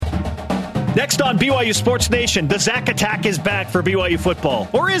Next on BYU Sports Nation, the Zach attack is back for BYU football.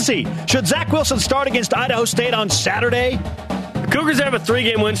 Or is he? Should Zach Wilson start against Idaho State on Saturday? The Cougars have a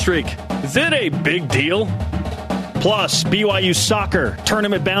 3-game win streak. Is it a big deal? Plus, BYU soccer,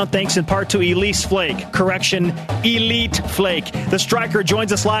 tournament bound thanks in part to Elise Flake. Correction, Elite Flake. The striker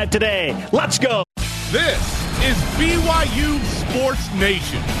joins us live today. Let's go. This is BYU Sports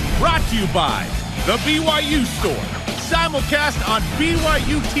Nation, brought to you by the BYU Store. Simulcast on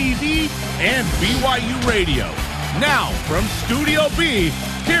BYU TV and BYU Radio. Now, from Studio B,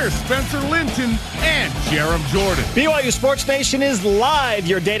 here's Spencer Linton and Jarom Jordan. BYU Sports Nation is live,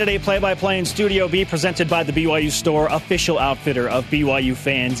 your day-to-day play-by-play in Studio B, presented by the BYU Store, official outfitter of BYU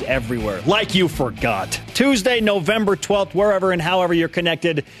fans everywhere. Like you forgot. Tuesday, November 12th, wherever and however you're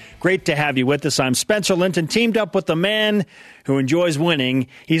connected. Great to have you with us. I'm Spencer Linton, teamed up with the man who enjoys winning.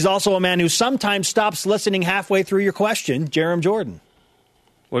 He's also a man who sometimes stops listening halfway through your question, Jarom Jordan.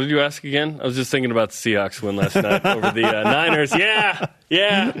 What did you ask again? I was just thinking about the Seahawks win last night over the Niners.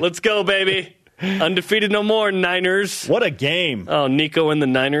 Yeah, let's go, baby. Undefeated no more, Niners. What a game. Oh, Nico and the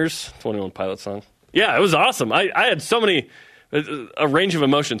Niners, 21 Pilot song. Yeah, it was awesome. I had so many, a range of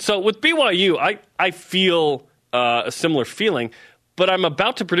emotions. So with BYU, I feel a similar feeling, but I'm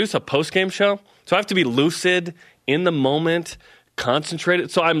about to produce a post-game show, so I have to be lucid, in the moment,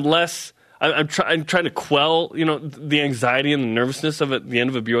 concentrated. So I'm less... I'm trying to quell, the anxiety and the nervousness of at the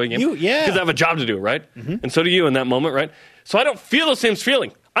end of a BYU game. Because I have a job to do, right? Mm-hmm. And so do you in that moment, right? So I don't feel the same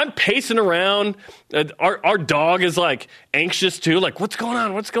feeling. I'm pacing around. Our dog is, anxious, too. What's going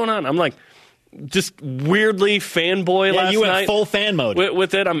on? What's going on? I'm, just weirdly fanboy last night. You went full fan mode.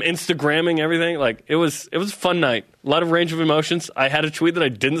 With it. I'm Instagramming everything. It was a fun night. A lot of range of emotions. I had a tweet that I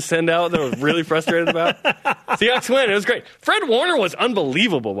didn't send out that I was really frustrated about. Seahawks win. It was great. Fred Warner was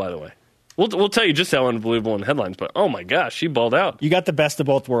unbelievable, by the way. We'll tell you just how unbelievable in headlines, but oh my gosh, he balled out. You got the best of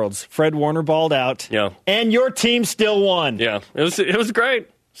both worlds. Fred Warner balled out. Yeah. And your team still won. Yeah. It was great.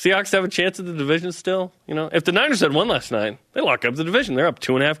 Seahawks have a chance at the division still. If the Niners had won last night, they lock up the division. They're up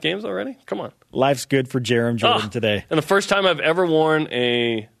 2.5 games already. Come on. Life's good for Jarom Jordan today. And the first time I've ever worn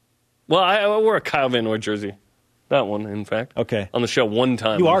I wore a Kyle Van Noy jersey. That one, in fact. Okay. On the show one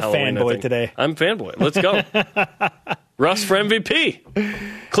time. You are fanboy today. I'm fanboy. Let's go. Russ for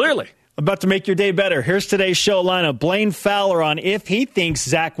MVP. Clearly. About to make your day better. Here's today's show lineup. Blaine Fowler on if he thinks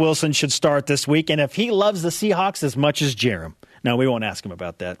Zach Wilson should start this week and if he loves the Seahawks as much as Jarom. No, we won't ask him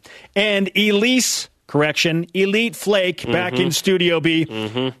about that. And Elise, Elite Flake back in Studio B.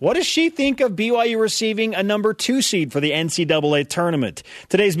 Mm-hmm. What does she think of BYU receiving a number 2 seed for the NCAA tournament?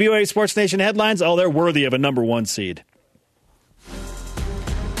 Today's BYU Sports Nation headlines, they're worthy of a number 1 seed.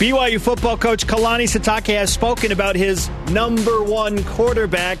 BYU football coach Kalani Sitake has spoken about his number 1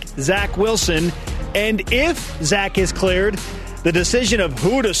 quarterback, Zach Wilson. And if Zach is cleared, the decision of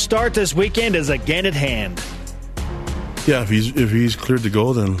who to start this weekend is again at hand. Yeah, if he's cleared to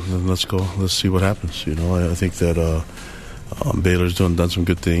go, then let's go. Let's see what happens. I think that Baylor's done some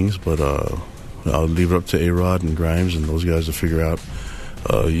good things, but I'll leave it up to A-Rod and Grimes and those guys to figure out,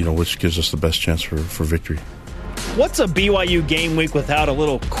 which gives us the best chance for victory. What's a BYU game week without a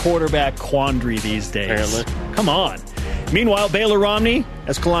little quarterback quandary these days? Apparently. Come on. Meanwhile, Baylor Romney,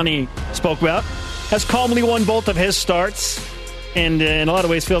 as Kalani spoke about, has calmly won both of his starts. And in a lot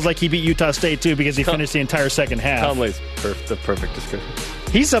of ways feels like he beat Utah State, too, because he finished the entire second half. Calmly's the perfect description.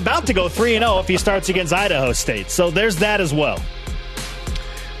 He's about to go 3-0 if he starts against Idaho State. So there's that as well.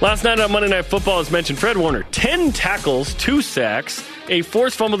 Last night on Monday Night Football, as mentioned, Fred Warner, 10 tackles, 2 sacks, a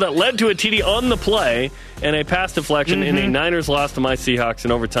forced fumble that led to a TD on the play, and a pass deflection in a Niners loss to my Seahawks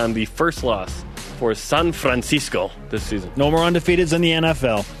in overtime, the first loss for San Francisco this season. No more undefeateds in the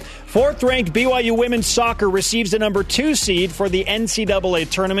NFL. 4th-ranked BYU women's soccer receives the number 2 seed for the NCAA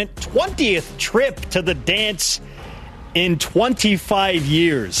tournament. 20th trip to the dance in 25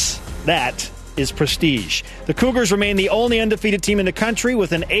 years. That is prestige. The Cougars remain the only undefeated team in the country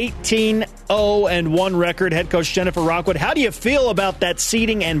with an 18-0-1 record. Head coach Jennifer Rockwood, how do you feel about that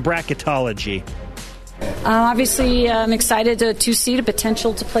seeding and bracketology? Obviously, I'm excited to see the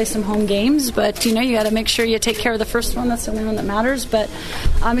potential to play some home games, but, you got to make sure you take care of the first one. That's the only one that matters, but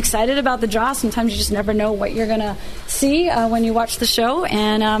I'm excited about the draw. Sometimes you just never know what you're going to see when you watch the show,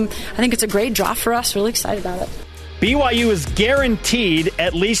 and I think it's a great draw for us. Really excited about it. BYU is guaranteed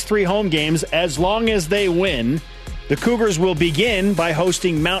at least 3 home games as long as they win. The Cougars will begin by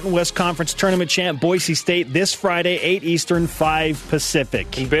hosting Mountain West Conference Tournament champ Boise State this Friday, 8 Eastern, 5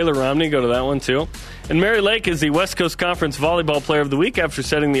 Pacific. And Baylor Romney, go to that one too. And Mary Lake is the West Coast Conference Volleyball Player of the Week after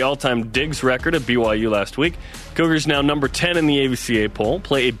setting the all-time digs record at BYU last week. Cougars now number 10 in the AVCA poll,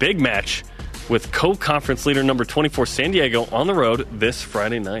 play a big match with co-conference leader number 24 San Diego on the road this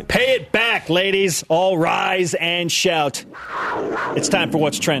Friday night. Pay it back, ladies. All rise and shout. It's time for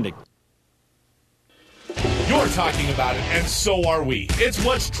What's Trending. You're talking about it, and so are we. It's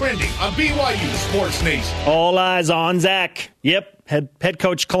What's Trending on BYU Sports Nation. All eyes on Zach. Yep, head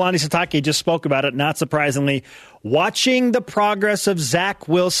coach Kalani Sitake just spoke about it, not surprisingly. Watching the progress of Zach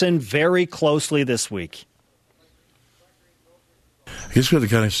Wilson very closely this week. It's good to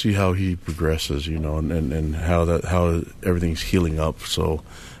kind of see how he progresses, and how everything's healing up. So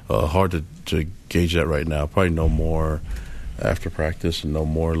hard to gauge that right now. Probably know more after practice and know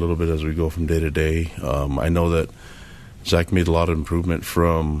more a little bit as we go from day to day. I know that Zach made a lot of improvement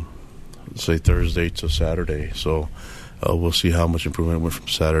from, say, Thursday to Saturday. So we'll see how much improvement went from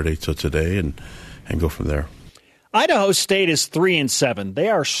Saturday to today and go from there. Idaho State is 3-7. They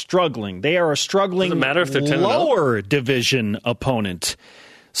are struggling. They are a struggling lower division opponent.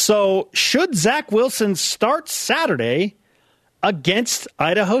 So should Zach Wilson start Saturday against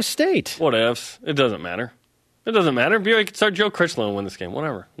Idaho State? What ifs? It doesn't matter. It doesn't matter. BYU could start Joe Critchlow and win this game.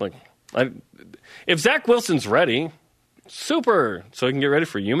 Whatever. If Zach Wilson's ready, super. So he can get ready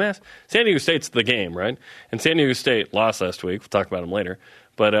for UMass. San Diego State's the game, right? And San Diego State lost last week. We'll talk about them later.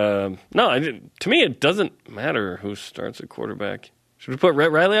 But to me, it doesn't matter who starts at quarterback. Should we put Rhett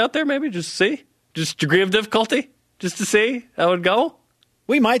Riley out there maybe just to see? Just degree of difficulty? Just to see how it would go?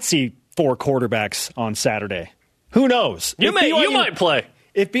 We might see 4 quarterbacks on Saturday. Who knows? You might play.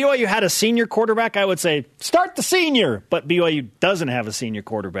 If BYU had a senior quarterback, I would say start the senior. But BYU doesn't have a senior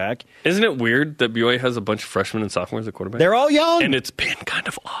quarterback. Isn't it weird that BYU has a bunch of freshmen and sophomores at quarterback? They're all young. And it's been kind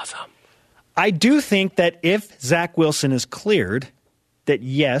of awesome. I do think that if Zach Wilson is cleared, that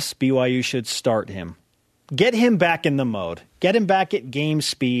yes, BYU should start him. Get him back in the mode. Get him back at game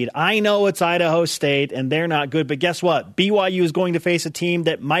speed. I know it's Idaho State, and they're not good, but guess what? BYU is going to face a team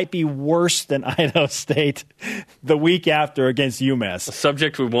that might be worse than Idaho State the week after against UMass. A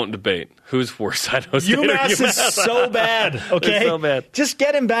subject we won't debate. Who's worse, Idaho State or UMass is so bad, okay? It's so bad. Just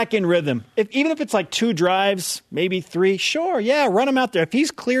get him back in rhythm. Even if it's like 2 drives, maybe 3, sure, yeah, run him out there. If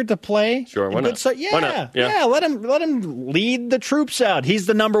he's cleared to play, sure, why not? Yeah, why not? Yeah, let him lead the troops out. He's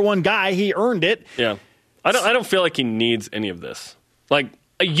the number 1 guy. He earned it. Yeah. I don't feel like he needs any of this. Like,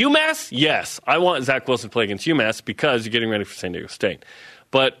 a UMass, yes. I want Zach Wilson to play against UMass because you're getting ready for San Diego State.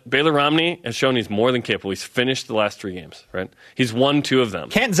 But Baylor Romney has shown he's more than capable. He's finished the last 3 games, right? He's won 2 of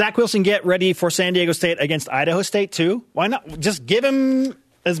them. Can't Zach Wilson get ready for San Diego State against Idaho State, too? Why not? Just give him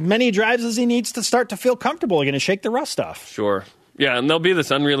as many drives as he needs to start to feel comfortable again and shake the rust off. Sure. Yeah, and there'll be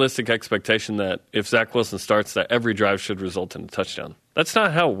this unrealistic expectation that if Zach Wilson starts, that every drive should result in a touchdown. That's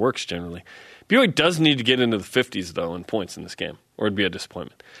not how it works generally. BYU does need to get into the 50s, though, in points in this game, or it'd be a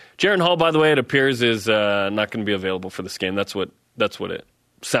disappointment. Jaron Hall, by the way, it appears is not going to be available for this game. That's what it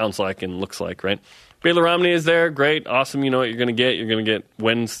sounds like and looks like, right? Baylor Romney is there. Great. Awesome. You know what you're going to get. You're going to get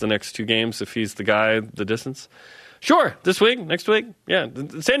wins the next 2 games if he's the guy, the distance. Sure. This week, next week. Yeah.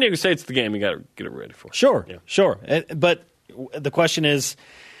 San Diego State's the game you got to get it ready for. Sure. Yeah. Sure. But the question is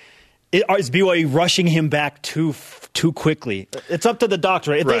BYU rushing him back too quickly? It's up to the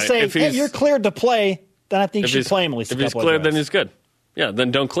doctor. If they say, hey, you're cleared to play, then I think you should play him at least a couple of If he's cleared, drives. then he's good. Yeah,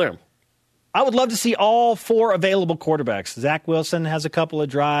 then don't clear him. I would love to see all 4 available quarterbacks. Zach Wilson has a couple of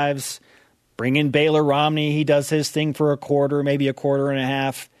drives. Bring in Baylor Romney. He does his thing for a quarter, maybe a quarter and a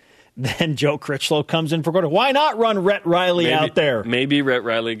half. Then Joe Critchlow comes in for a quarter. Why not run Rhett Riley out there? Maybe Rhett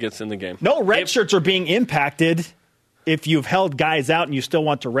Riley gets in the game. No, red shirts are being impacted if you've held guys out and you still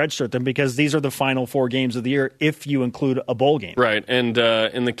want to redshirt them because these are the final 4 games of the year if you include a bowl game. Right, and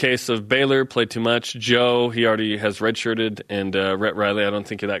in the case of Baylor, played too much. Joe, he already has redshirted, and Rhett Riley, I don't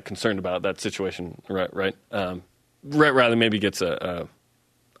think you're that concerned about that situation, right? Rhett Riley maybe gets a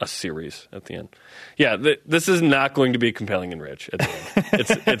series at the end. Yeah, this is not going to be compelling and rich at the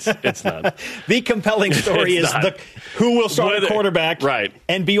end. It's not. The compelling story is who will start a quarterback, right?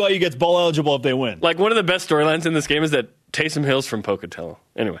 And BYU gets bowl eligible if they win. Like one of the best storylines in this game is that Taysom Hill's from Pocatello.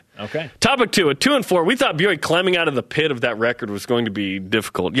 Anyway. Okay. Topic 2, at 2-4, we thought BYU climbing out of the pit of that record was going to be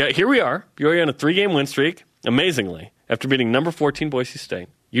difficult. Yeah, here we are. BYU on a 3-game win streak, amazingly, after beating number 14 Boise State,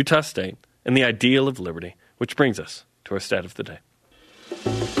 Utah State, and the ideal of Liberty, which brings us to our stat of the day.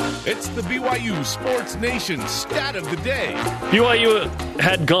 It's the BYU Sports Nation stat of the day. BYU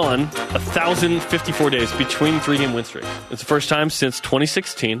had gone 1,054 days between 3-game win streaks. It's the first time since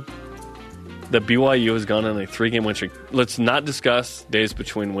 2016 that BYU has gone on a 3-game win streak. Let's not discuss days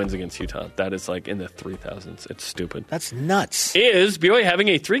between wins against Utah. That is like in the 3,000s. It's stupid. That's nuts. Is BYU having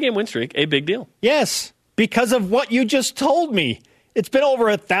a 3-game win streak a big deal? Yes, because of what you just told me. It's been over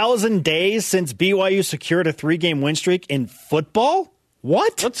 1,000 days since BYU secured a 3-game win streak in football.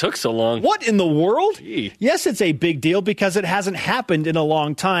 What? What took so long? What in the world? Gee. Yes, it's a big deal because it hasn't happened in a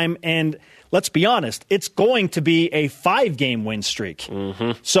long time. And let's be honest, it's going to be a 5-game win streak.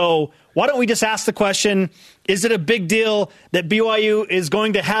 Mm-hmm. So why don't we just ask the question, is it a big deal that BYU is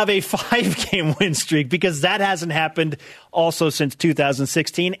going to have a 5-game win streak? Because that hasn't happened also since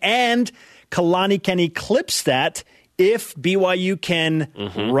 2016. And Kalani can eclipse that if BYU can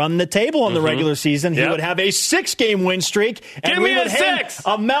run the table in the regular season. He would have a 6-game win streak. And Give we me would a hang 6!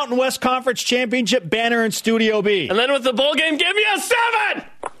 a Mountain West Conference championship banner in Studio B. And then with the bowl game, give me a 7!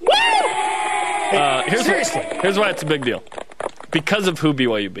 Woo! Here's why it's a big deal. Because of who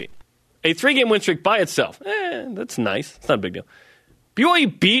BYU beat. A 3-game win streak by itself, that's nice. It's not a big deal.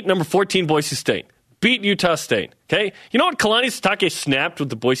 BYU beat number 14 Boise State. Beat Utah State, okay? You know what Kalani Sitake snapped with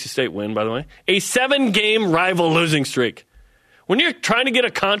the Boise State win, by the way? A 7-game rival losing streak. When you're trying to get a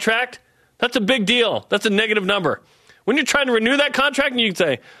contract, that's a big deal. That's a negative number. When you're trying to renew that contract, and you can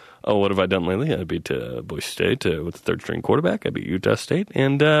say, oh, what have I done lately? I beat Boise State with the third-string quarterback. I beat Utah State,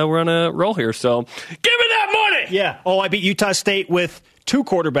 and we're on a roll here, so give me that money! Yeah. Oh, I beat Utah State with 2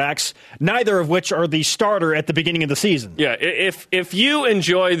 quarterbacks, neither of which are the starter at the beginning of the season. Yeah, if you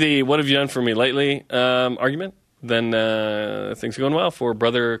enjoy the what have you done for me lately argument, then things are going well for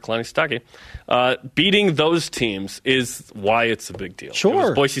brother Kalani Sitake. Beating those teams is why it's a big deal. Sure. It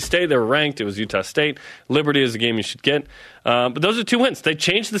was Boise State, they were ranked. It was Utah State. Liberty is a game you should get. But those are 2 wins. They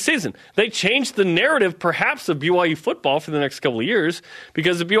changed the season. They changed the narrative, perhaps, of BYU football for the next couple of years,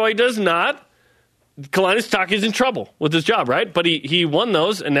 because if BYU does not, Kalani Sitake is in trouble with his job, right? But he won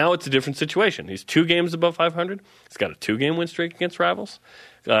those, and now it's a different situation. He's 2 games above 500. He's got a 2-game win streak against rivals.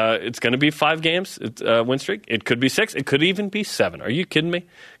 It's going to be 5 games win streak. It could be 6. It could even be 7. Are you kidding me?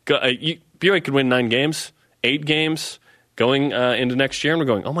 BYU could win 9 games, 8 games going into next year, and we're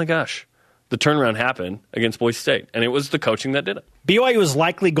going, oh my gosh, the turnaround happened against Boise State, and it was the coaching that did it. BYU is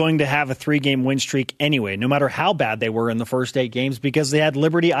likely going to have a 3-game win streak anyway, no matter how bad they were in the first 8 games, because they had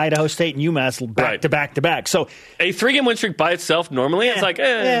Liberty, Idaho State, and UMass back to back to back. So a 3-game win streak by itself, normally, it's like,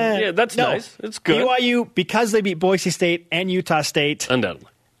 that's nice. It's good. BYU, because they beat Boise State and Utah State, undoubtedly.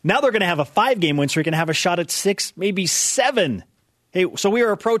 Now they're going to have a 5-game win streak and have a shot at 6, maybe 7. Hey, so we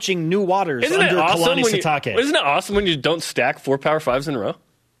are approaching new waters under Kalani Sitake. Isn't it awesome when you don't stack 4 Power 5s in a row?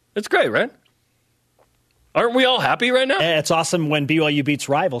 It's great, right? Aren't we all happy right now? It's awesome when BYU beats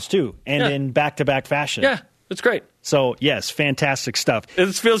rivals, too, and in back-to-back fashion. Yeah, it's great. So, yes, fantastic stuff.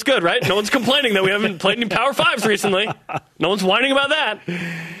 It feels good, right? No one's complaining that we haven't played any Power 5s recently. No one's whining about that.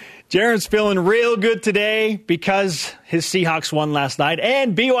 Jarom's feeling real good today because his Seahawks won last night,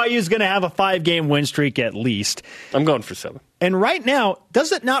 and BYU's going to have a 5-game win streak at least. I'm going for 7. And right now,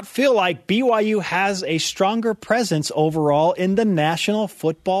 does it not feel like BYU has a stronger presence overall in the National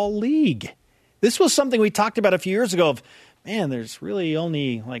Football League? This was something we talked about a few years ago of, man, there's really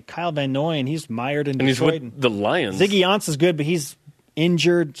only like Kyle Van Noy, and he's mired in Detroit. And he's with the Lions. Ziggy Ansah's good, but he's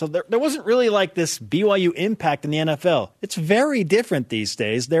injured. So there wasn't really like this BYU impact in the NFL. It's very different these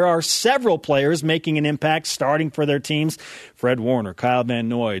days. There are several players making an impact starting for their teams. Fred Warner, Kyle Van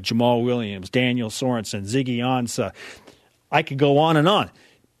Noy, Jamal Williams, Daniel Sorensen, Ziggy Ansah. I could go on and on.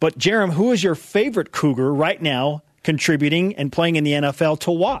 But, Jarom, who is your favorite Cougar right now contributing and playing in the NFL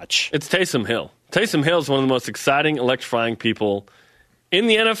to watch? It's Taysom Hill. Taysom Hill is one of the most exciting, electrifying people in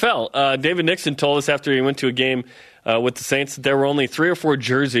the NFL. David Nixon told us after he went to a game with the Saints that there were only 3 or 4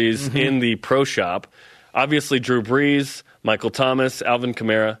 jerseys in the pro shop. Obviously, Drew Brees, Michael Thomas, Alvin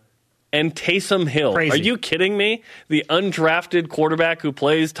Kamara, and Taysom Hill. Crazy. Are you kidding me? The undrafted quarterback who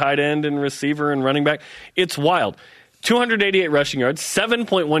plays tight end and receiver and running back. It's wild. 288 rushing yards,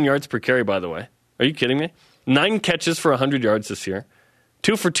 7.1 yards per carry, by the way. Are you kidding me? 9 catches for 100 yards this year.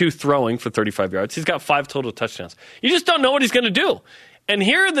 2 for 2 throwing for 35 yards. He's got 5 total touchdowns. You just don't know what he's going to do. And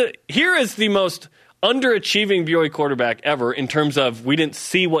here is the most underachieving BYU quarterback ever in terms of we didn't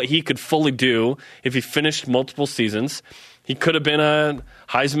see what he could fully do if he finished multiple seasons. He could have been a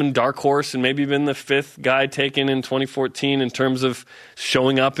Heisman dark horse and maybe been the 5th guy taken in 2014 in terms of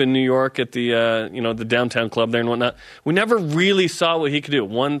showing up in New York at the the downtown club there and whatnot. We never really saw what he could do.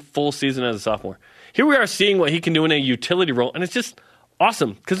 1 full season as a sophomore. Here we are seeing what he can do in a utility role, and it's just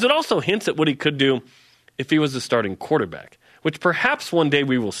awesome because it also hints at what he could do if he was a starting quarterback, which perhaps one day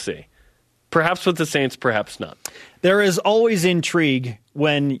we will see. Perhaps with the Saints, perhaps not. There is always intrigue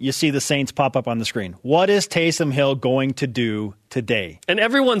when you see the Saints pop up on the screen. What is Taysom Hill going to do today? And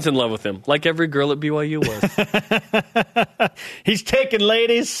everyone's in love with him, like every girl at BYU was. He's taking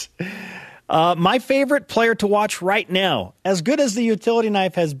ladies. My favorite player to watch right now, as good as the utility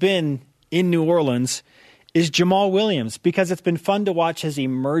knife has been in New Orleans, is Jamal Williams, because it's been fun to watch his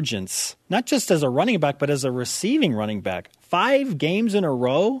emergence, not just as a running back, but as a receiving running back. 5 games in a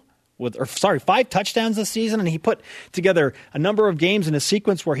row, 5 touchdowns this season, and he put together a number of games in a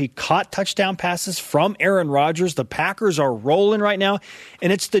sequence where he caught touchdown passes from Aaron Rodgers. The Packers are rolling right now,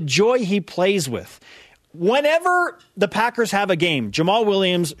 and it's the joy he plays with. Whenever the Packers have a game, Jamal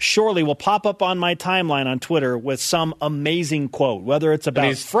Williams surely will pop up on my timeline on Twitter with some amazing quote, whether it's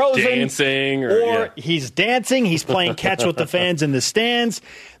about Frozen dancing or he's dancing, he's playing catch with the fans in the stands,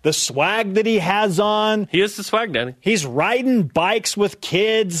 the swag that he has on. He is the swag daddy. He's riding bikes with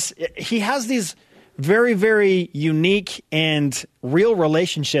kids. He has these very, very unique and real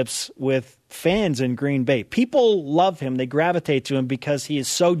relationships with fans in Green Bay. People love him. They gravitate to him because he is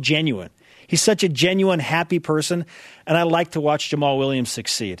so genuine. He's such a genuine, happy person, and I like to watch Jamal Williams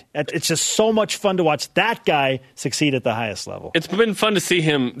succeed. It's just so much fun to watch that guy succeed at the highest level. It's been fun to see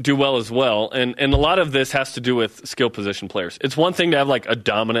him do well as well, and a lot of this has to do with skill position players. It's one thing to have like a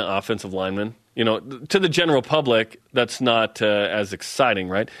dominant offensive lineman. You know, to the general public, that's not as exciting,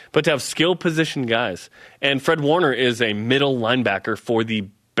 right? But to have skill position guys. And Fred Warner is a middle linebacker for the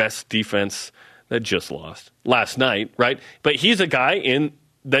best defense that just lost last night, right? But he's a guy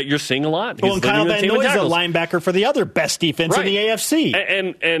that you're seeing a lot. Well, and Kyle Van Noy is a linebacker for the other best defense in the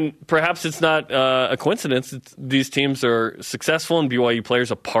AFC. And perhaps it's not a coincidence. These teams are successful, and BYU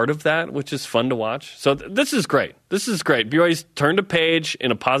players are part of that, which is fun to watch. So this is great. This is great. BYU's turned a page in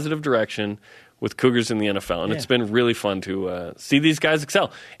a positive direction with Cougars in the NFL, and it's been really fun to see these guys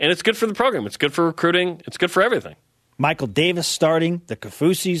excel. And it's good for the program. It's good for recruiting. It's good for everything. Michael Davis starting, the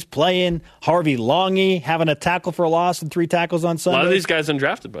Kafusis playing, Harvey Longy having a tackle for a loss and 3 tackles on Sunday. A lot of these guys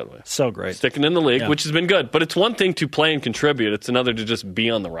undrafted, by the way. So great. Sticking in the league, which has been good. But it's one thing to play and contribute. It's another to just be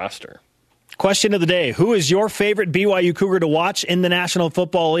on the roster. Question of the day. Who is your favorite BYU Cougar to watch in the National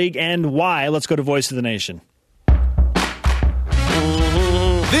Football League and why? Let's go to Voice of the Nation.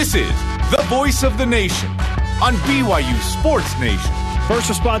 This is the Voice of the Nation on BYU Sports Nation. First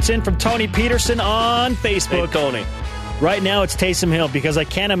response in from Tony Peterson on Facebook. Hey, Tony. Right now it's Taysom Hill because I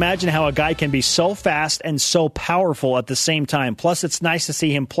can't imagine how a guy can be so fast and so powerful at the same time. Plus, it's nice to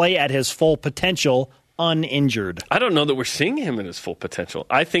see him play at his full potential uninjured. I don't know that we're seeing him at his full potential.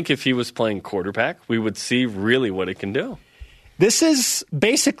 I think if he was playing quarterback, we would see really what he can do. This is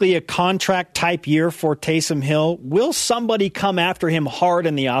basically a contract-type year for Taysom Hill. Will somebody come after him hard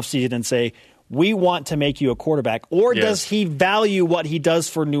in the offseason and say, we want to make you a quarterback? Or does he value what he does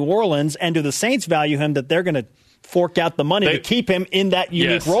for New Orleans, and do the Saints value him that they're going to fork out the money to keep him in that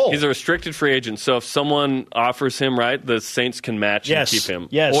unique role? He's a restricted free agent, so if someone offers him, right, the Saints can match and keep him.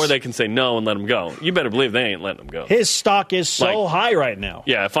 Yes. Or they can say no and let him go. You better believe they ain't letting him go. His stock is so high right now.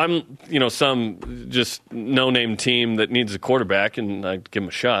 Yeah, if I'm, some just no-name team that needs a quarterback and I give him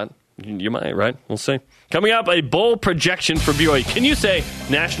a shot, you might, right? We'll see. Coming up, a bowl projection for BYU. Can you say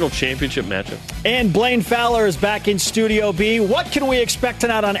national championship matchup? And Blaine Fowler is back in Studio B. What can we expect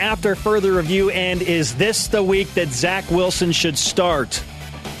tonight on After Further Review? And is this the week that Zach Wilson should start?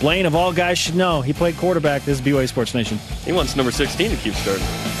 Blaine, of all guys, should know. He played quarterback. This is BYU Sports Nation. He wants number 16 to keep starting.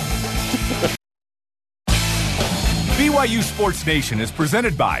 BYU Sports Nation is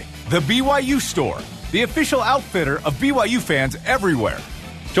presented by The BYU Store, the official outfitter of BYU fans everywhere.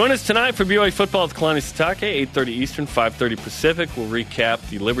 Join us tonight for BYU football at Kalani Sitake, 8:30 Eastern, 5:30 Pacific. We'll recap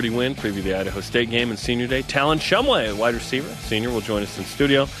the Liberty win, preview the Idaho State game, and Senior Day. Talon Shumway, wide receiver, senior, will join us in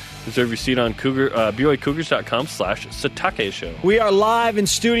studio. Reserve your seat on BYUCougars.com/Sitake Show. We are live in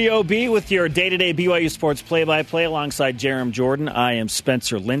Studio B with your day-to-day BYU Sports play-by-play alongside Jarom Jordan. I am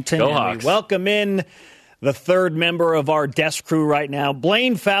Spencer Linton. Go and Hawks. We welcome in the third member of our desk crew right now,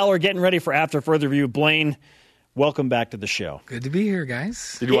 Blaine Fowler, getting ready for After Further Review. Blaine, welcome back to the show. Good to be here,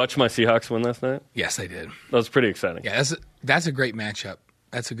 guys. Did you watch my Seahawks win last night? Yes, I did. That was pretty exciting. Yeah, that's a great matchup.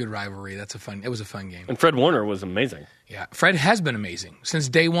 That's a good rivalry. It was a fun game. And Fred Warner was amazing. Yeah, Fred has been amazing since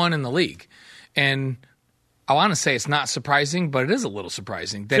day one in the league. And I want to say it's not surprising, but it is a little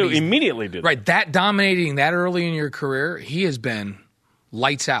surprising. That he immediately did. Right, that dominating that early in your career, he has been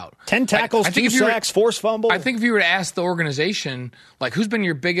lights out. 10 tackles, 2 sacks, forced fumble. I think if you were to ask the organization, who's been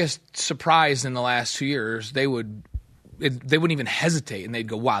your biggest surprise in the last 2 years, they wouldn't even hesitate, and they'd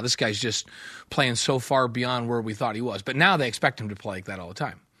go, wow, this guy's just playing so far beyond where we thought he was. But now they expect him to play like that all the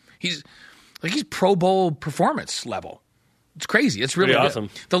time. He's Pro Bowl performance level. It's crazy. It's really awesome.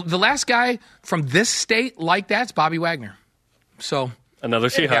 The last guy from this state like that's Bobby Wagner. So another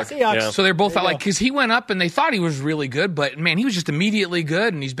Seahawk. Seahawks. So they're both out because he went up and they thought he was really good, but man, he was just immediately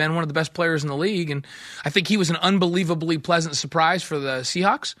good, and he's been one of the best players in the league. And I think he was an unbelievably pleasant surprise for the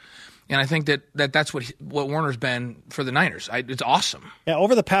Seahawks. And I think that's what Warner's been for the Niners. It's awesome. Yeah,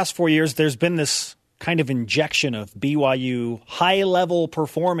 over the past 4 years, there's been this kind of injection of BYU high-level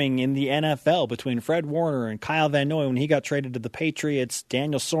performing in the NFL between Fred Warner and Kyle Van Noy when he got traded to the Patriots,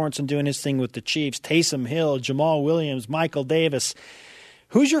 Daniel Sorensen doing his thing with the Chiefs, Taysom Hill, Jamal Williams, Michael Davis.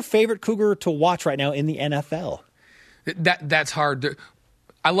 Who's your favorite Cougar to watch right now in the NFL? That's hard.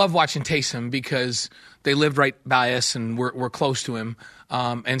 I love watching Taysom because they lived right by us and we're close to him.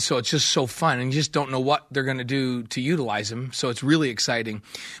 And so it's just so fun. And you just don't know what they're going to do to utilize him. So it's really exciting.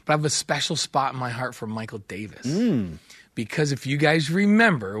 But I have a special spot in my heart for Michael Davis. Because if you guys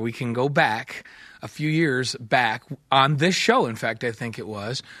remember, we can go back a few years back on this show, in fact, I think it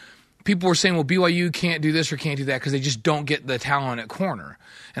was. People were saying, well, BYU can't do this or can't do that because they just don't get the talent at corner.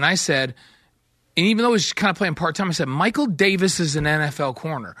 And I said, and even though he's kind of playing part-time, I said, Michael Davis is an NFL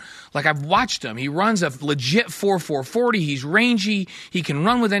corner. Like, I've watched him. He runs a legit 4.4 40. He's rangy. He can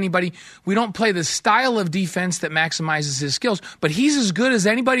run with anybody. We don't play the style of defense that maximizes his skills, but he's as good as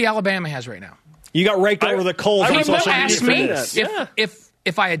anybody Alabama has right now. You got raked over the coals on social media. Ask me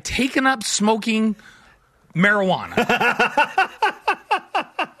if I had taken up smoking marijuana.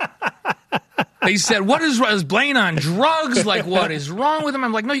 They said, what is Blaine on drugs? Like, what is wrong with him?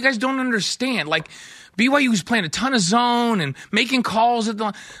 I'm like, no, you guys don't understand. Like, BYU's playing a ton of zone and making calls at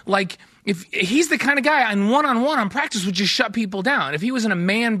the like. If he's the kind of guy on one-on-one on practice would just shut people down. If he was in a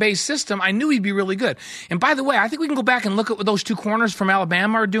man-based system, I knew he'd be really good. And by the way, I think we can go back and look at what those two corners from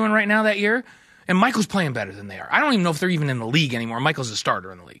Alabama are doing right now that year. And Michael's playing better than they are. I don't even know if they're even in the league anymore. Michael's a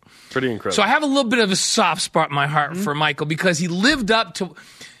starter in the league. Pretty incredible. So I have a little bit of a soft spot in my heart for Michael because he lived up to.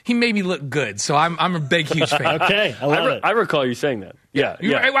 He made me look good, so I'm a big, huge fan. Okay, I love it. I recall you saying that. Yeah.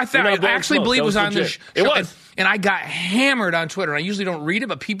 I actually believe it was on this show. It was. And I got hammered on Twitter. I usually don't read it,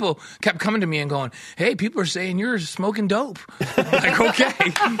 but people kept coming to me and going, hey, people are saying you're smoking dope. Like,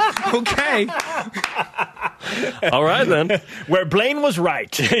 okay. All right, then. Where Blaine was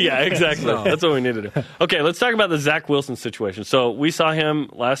right. Yeah, exactly. That's what we needed to do. Okay, let's talk about the Zach Wilson situation. So we saw him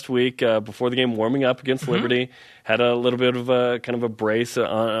last week before the game warming up against Liberty. Had a little bit of a kind of a brace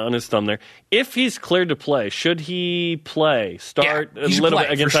on his thumb there. If he's cleared to play, should he play? Start a little bit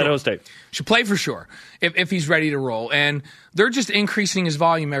against Idaho State? Should play for sure if he's ready to roll. And they're just increasing his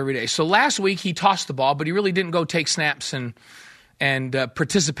volume every day. So last week he tossed the ball, but he really didn't go take snaps and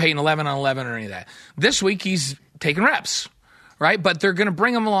participate in 11-on-11 or any of that. This week he's taking reps, right? But they're going to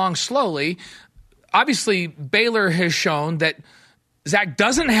bring him along slowly. Obviously, Baylor has shown that Zach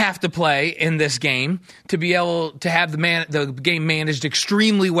doesn't have to play in this game to be able to have the game managed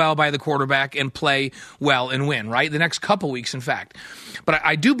extremely well by the quarterback and play well and win, right? The next couple weeks, in fact. But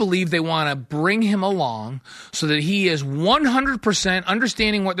I do believe they want to bring him along so that he is 100%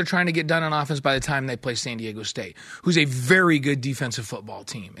 understanding what they're trying to get done on offense by the time they play San Diego State, who's a very good defensive football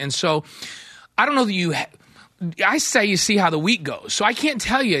team. And so I don't know that I say you see how the week goes. So I can't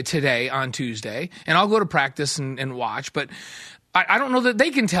tell you today on Tuesday, and I'll go to practice and watch, but I don't know that they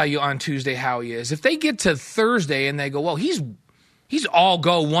can tell you on Tuesday how he is. If they get to Thursday and they go, well, he's all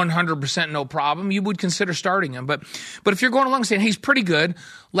go 100% no problem, you would consider starting him. But if you're going along saying, hey, he's pretty good,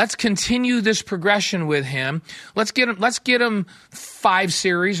 let's continue this progression with him. Let's get him 5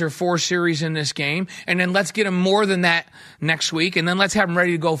 series or 4 series in this game, and then let's get him more than that next week, and then let's have him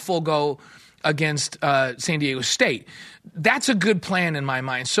ready to go full go against San Diego State. That's a good plan in my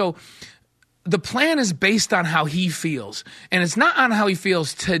mind. So the plan is based on how he feels. And it's not on how he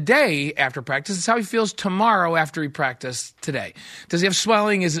feels today after practice. It's how he feels tomorrow after he practiced today. Does he have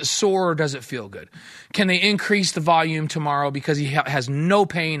swelling? Is it sore or does it feel good? Can they increase the volume tomorrow because he has no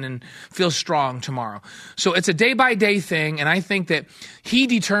pain and feels strong tomorrow? So it's a day-by-day thing, and I think that he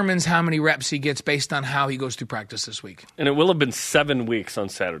determines how many reps he gets based on how he goes through practice this week. And it will have been 7 weeks on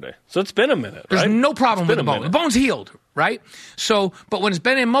Saturday. So it's been a minute, There's right? no problem with the bone. The bone's healed, right? So, but when it's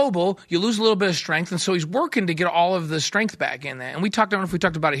been immobile, you lose a little bit of strength, and so he's working to get all of the strength back in that. And I don't know if we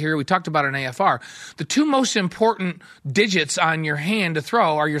talked about it here, we talked about it in AFR. The 2 most important digits on your hand to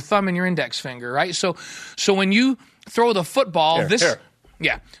throw are your thumb and your index finger, right? So when you throw the football,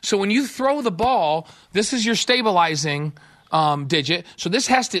 yeah. So when you throw the ball, this is your stabilizing digit. So this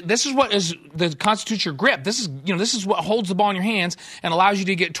is what constitutes your grip. This is what holds the ball in your hands and allows you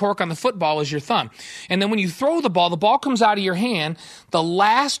to get torque on the football is your thumb. And then when you throw the ball comes out of your hand. The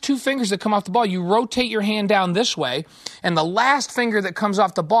last 2 fingers that come off the ball, you rotate your hand down this way, and the last finger that comes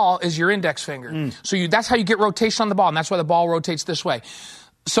off the ball is your index finger. So that's how you get rotation on the ball, and that's why the ball rotates this way.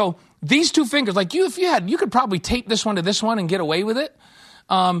 So these 2 fingers, like you could probably tape this one to this one and get away with it.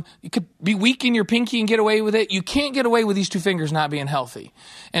 You could be weak in your pinky and get away with it. You can't get away with these 2 fingers not being healthy.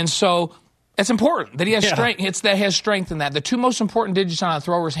 And so It's important that he has strength. It's that he has strength in that. The two most important digits on a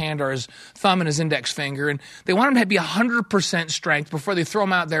thrower's hand are his thumb and his index finger, and they want him to be 100% strength before they throw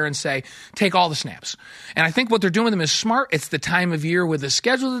him out there and say, take all the snaps. And I think what they're doing with him is smart. It's the time of year with the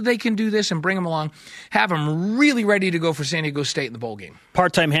schedule that they can do this and bring him along, have him really ready to go for San Diego State in the bowl game.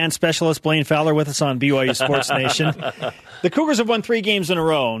 Part-time hand specialist Blaine Fowler with us on BYU Sports Nation. The Cougars have won 3 games in a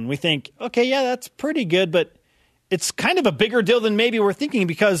row, and we think, okay, yeah, that's pretty good, but it's kind of a bigger deal than maybe we're thinking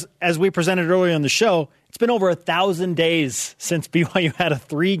because, as we presented earlier on the show, it's been over 1,000 days since BYU had a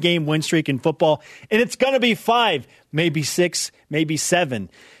 3-game win streak in football, and it's going to be 5, maybe 6, maybe 7.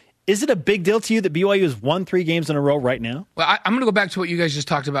 Is it a big deal to you that BYU has won 3 games in a row right now? Well, I'm going to go back to what you guys just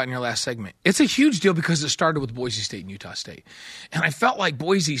talked about in your last segment. It's a huge deal because it started with Boise State and Utah State. And I felt like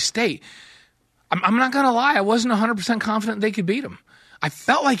Boise State, I'm not going to lie, I wasn't 100% confident they could beat them. I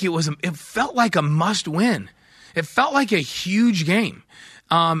felt like it felt like a must-win. It felt like a huge game,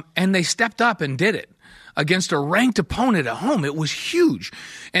 and they stepped up and did it against a ranked opponent at home. It was huge.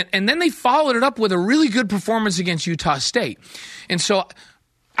 And then they followed it up with a really good performance against Utah State. And so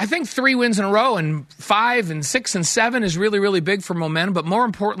I think 3 wins in a row and 5 and 6 and 7 is really, really big for momentum. But more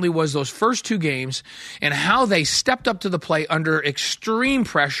importantly was those first 2 games and how they stepped up to the plate under extreme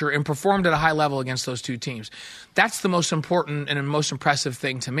pressure and performed at a high level against those 2 teams. That's the most important and most impressive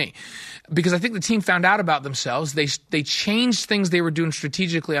thing to me, because I think the team found out about themselves. They changed things they were doing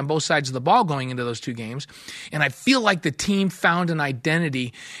strategically on both sides of the ball going into those 2 games. And I feel like the team found an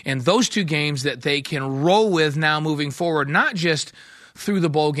identity in those 2 games that they can roll with now moving forward, not just through the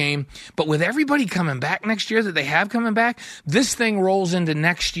bowl game, but with everybody coming back next year that they have coming back, this thing rolls into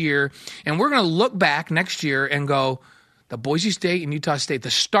next year, and we're going to look back next year and go, the Boise State and Utah State,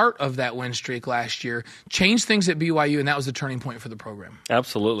 the start of that win streak last year, changed things at BYU, and that was the turning point for the program.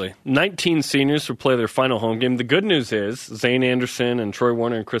 Absolutely. 19 seniors will play their final home game. The good news is Zane Anderson and Troy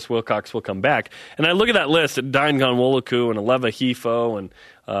Warner and Chris Wilcox will come back. And I look at that list at Diane Gonwolaku and Aleva Hifo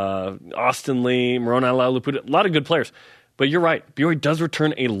and Austin Lee, Moroni Lauluputa, a lot of good players. But you're right. BYU does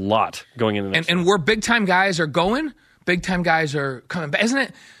return a lot going into next year. And where big-time guys are going, big-time guys are coming back. Isn't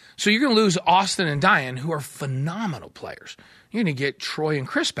it? So you're going to lose Austin and Diane, who are phenomenal players. You're going to get Troy and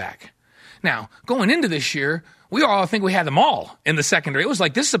Chris back. Now, going into this year, we all think we had them all in the secondary. It was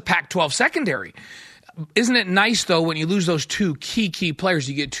like, this is a Pac-12 secondary. Isn't it nice, though, when you lose those 2 key players,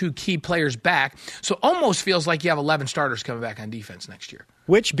 you get 2 key players back. So it almost feels like you have 11 starters coming back on defense next year.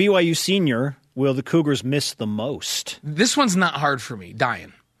 Which BYU senior will the Cougars miss the most? This one's not hard for me,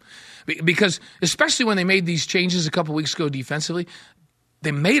 Diane. Because especially when they made these changes a couple weeks ago defensively,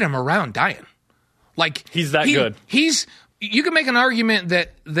 they made him around Diane. Like he's that good. You can make an argument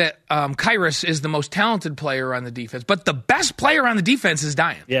that Kairos is the most talented player on the defense, but the best player on the defense is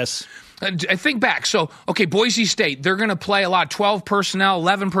Diane. Yes. I think back. So, okay, Boise State, they're going to play a lot, 12 personnel,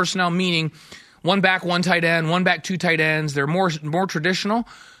 11 personnel, meaning 1 back, 1 tight end, 1 back, 2 tight ends. They're more traditional.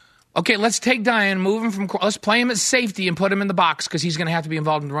 Okay, let's take Diane, move him let's play him at safety and put him in the box because he's going to have to be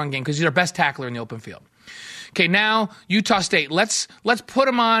involved in the run game because he's our best tackler in the open field. Okay, now Utah State, let's put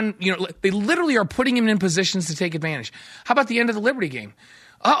him on, they literally are putting him in positions to take advantage. How about the end of the Liberty game?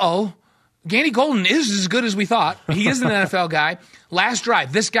 Gandy Golden is as good as we thought. He is an NFL guy. Last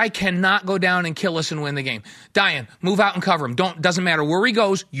drive, this guy cannot go down and kill us and win the game. Diane, move out and cover him. Doesn't matter where he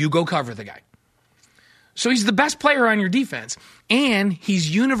goes, you go cover the guy. So he's the best player on your defense, and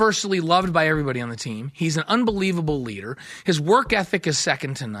he's universally loved by everybody on the team. He's an unbelievable leader. His work ethic is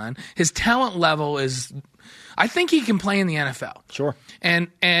second to none. His talent level is, I think he can play in the NFL. Sure. And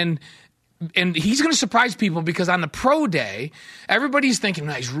he's going to surprise people because on the pro day, everybody's thinking,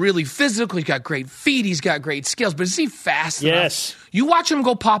 he's really physical, he's got great feet, he's got great skills, but is he fast enough? Yes. You watch him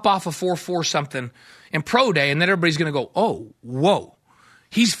go pop off a 4.4 something in pro day, and then everybody's going to go, oh, whoa.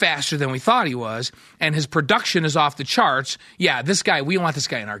 He's faster than we thought he was, and his production is off the charts. Yeah, this guy, we want this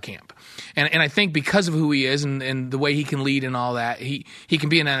guy in our camp. And I think because of who he is and the way he can lead and all that, he can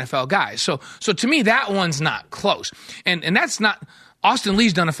be an NFL guy. So to me, that one's not close. And that's not – Austin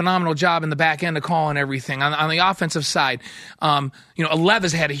Lee's done a phenomenal job in the back end of calling everything. On the offensive side,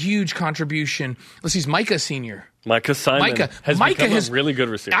 Aleva's had a huge contribution. Let's see, Micah Sr. Micah Simon has become a really good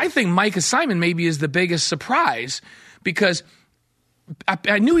receiver. I think Micah Simon maybe is the biggest surprise because –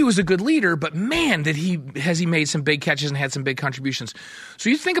 I knew he was a good leader, but man, has he made some big catches and had some big contributions. So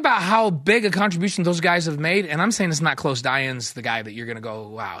you think about how big a contribution those guys have made, and I'm saying it's not close. Diane's the guy that you're going to go,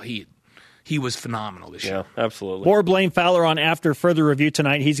 wow, he was phenomenal this year. Yeah, absolutely. More Blaine Fowler on after further review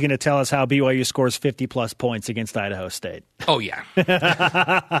tonight. He's going to tell us how BYU scores 50-plus points against Idaho State. Oh, yeah. Maybe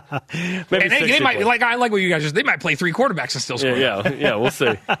And they might, I like what you guys just, they might play 3 quarterbacks and still score. Yeah, we'll see.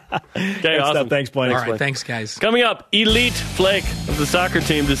 Okay, awesome. Thanks, Blaine. All right, thanks, guys. Coming up, Elite Flake of the soccer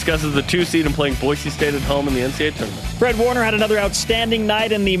team discusses the 2 seed and playing Boise State at home in the NCAA tournament. Fred Warner had another outstanding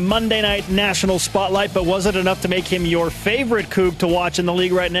night in the Monday Night National Spotlight, but was it enough to make him your favorite Coug to watch in the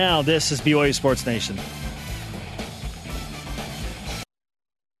league right now? This is BYU Sports Nation.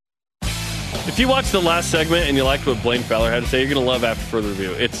 If you watched the last segment and you liked what Blaine Fowler had to say, you're going to love After Further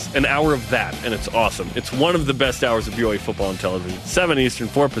Review. It's an hour of that, and it's awesome. It's one of the best hours of BYU football on television. 7 Eastern,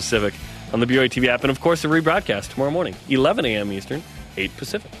 4 Pacific on the BYU TV app, and of course, a rebroadcast tomorrow morning, 11 a.m. Eastern, 8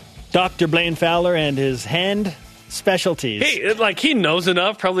 Pacific. Dr. Blaine Fowler and his hand specialties. He knows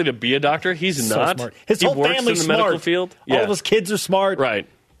enough probably to be a doctor. He's So not. smart. His he whole works family's in the smart. medical field. All of his kids are smart. Right.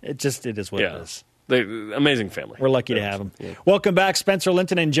 It is what it is. Amazing family. We're lucky to have him. Yeah. Welcome back, Spencer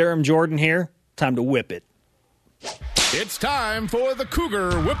Linton and Jarom Jordan here. Time to whip it. It's time for the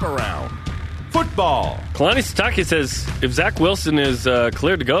Cougar Whip Around. Football. Kalani Sitake says if Zach Wilson is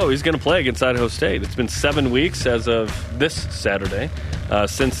cleared to go, he's going to play against Idaho State. It's been 7 weeks as of this Saturday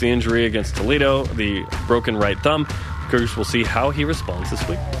since the injury against Toledo, the broken right thumb. Cougars will see how he responds this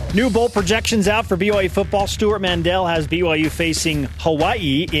week. New bowl projections out for BYU football. Stuart Mandel has BYU facing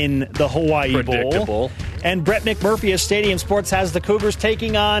Hawaii in the Hawaii Predictable. Bowl. And Brett McMurphy of Stadium Sports has the Cougars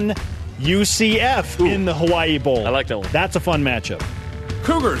taking on UCF in the Hawaii Bowl. I like that one. That's a fun matchup.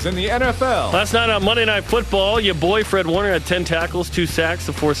 Cougars in the NFL. Last night on Monday Night Football, your boy Fred Warner had 10 tackles, 2 sacks,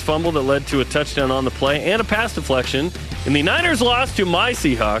 a forced fumble that led to a touchdown on the play, and a pass deflection. And the Niners lost to my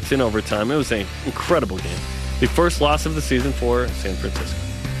Seahawks in overtime. It was an incredible game. The first loss of the season for San Francisco.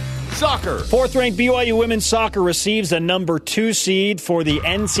 Soccer. 4th-ranked BYU women's soccer receives a number 2 seed for the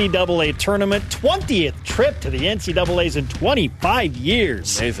NCAA tournament. 20th trip to the NCAAs in 25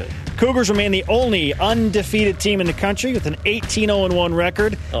 years. Amazing. Cougars remain the only undefeated team in the country with an 18-0-1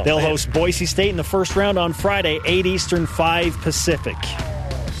 record. They'll host Boise State in the first round on Friday, 8 Eastern, 5 Pacific.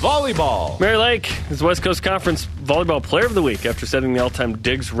 Volleyball. Mary Lake is West Coast Conference Volleyball Player of the Week after setting the all-time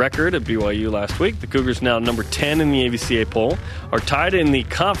digs record at BYU last week. The Cougars, now number 10 in the AVCA poll, are tied in the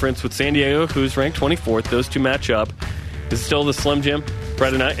conference with San Diego, who's ranked 24th. Those two match up. Is it still the Slim Jim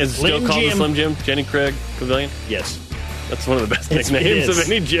Friday night? Is it still called the Slim Jim? Jenny Craig Pavilion? Yes. That's one of the best nicknames of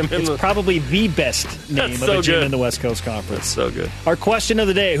any gym. It's probably the best name of a gym in the West Coast Conference. That's so good. Our question of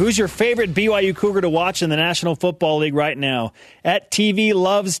the day, who's your favorite BYU Cougar to watch in the National Football League right now? At TV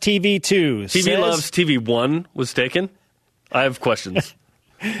Loves TV2. TV Loves TV1 was taken. I have questions.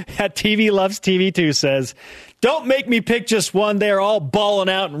 At TV Loves TV2 says, don't make me pick just one. They're all balling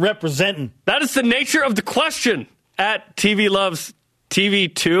out and representing. That is the nature of the question. At TV Loves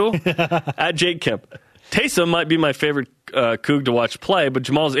TV2. At Jake Kemp. Taysom might be my favorite Coug to watch play, but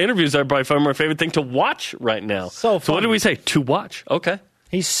Jamal's interviews are by far my favorite thing to watch right now. So what did we say? To watch. Okay.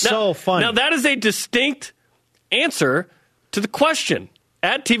 He's so funny. Now, that is a distinct answer to the question.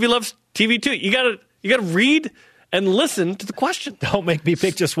 At TV Loves TV2. You gotta read and listen to the question. Don't make me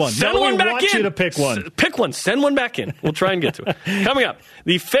pick just one. Send one back in. I want you to pick one. Pick one. Send one back in. We'll try and get to it. Coming up,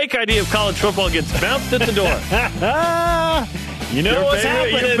 the fake idea of college football gets bounced at the door. You know what's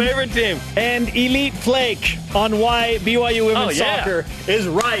happening. Your favorite team. And Elite Flake on why BYU women's soccer is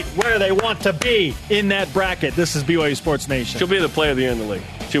right where they want to be in that bracket. This is BYU Sports Nation. She'll be the player of the year in the league.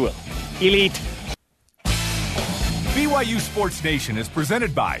 She will. Elite. BYU Sports Nation is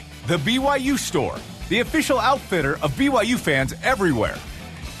presented by The BYU Store, the official outfitter of BYU fans everywhere.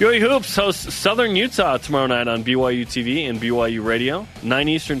 BYU Hoops hosts Southern Utah tomorrow night on BYU TV and BYU Radio. 9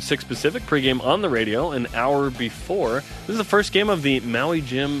 Eastern, 6 Pacific. Pregame on the radio an hour before. This is the first game of the Maui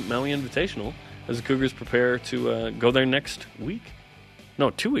Gym Maui Invitational as the Cougars prepare to go there next week.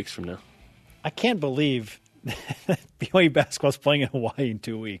 No, 2 weeks from now. I can't believe BYU basketball's playing in Hawaii in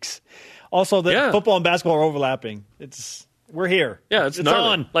 2 weeks. Also, the football and basketball are overlapping. We're here. Yeah, it's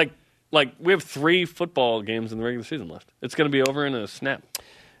on. Like we have 3 football games in the regular season left. It's going to be over in a snap.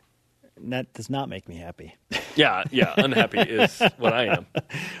 That does not make me happy. Yeah, unhappy is what I am.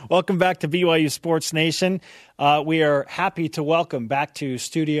 Welcome back to BYU Sports Nation. We are happy to welcome back to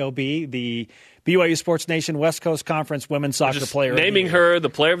Studio B the BYU Sports Nation West Coast Conference Women's Soccer Player naming of the Year. her the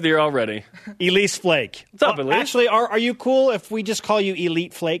Player of the Year already. Elise Flake. What's up, Elise? Actually, are you cool if we just call you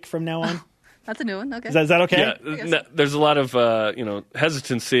Elite Flake from now on? That's a new one. Okay. Is that okay? Yeah, there's a lot of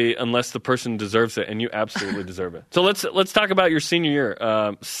hesitancy unless the person deserves it, and you absolutely deserve it. So let's talk about your senior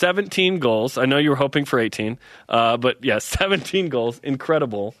year. 17 goals. I know you were hoping for 18, but 17 goals.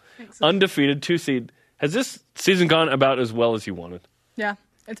 Incredible. Thanks. Undefeated, 2 seed. Has this season gone about as well as you wanted? Yeah.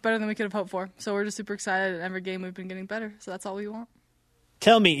 it's better than we could have hoped for. So we're just super excited, and every game we've been getting better. So that's all we want.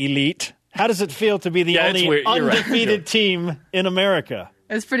 Tell me, Elite, how does it feel to be the only undefeated team in America?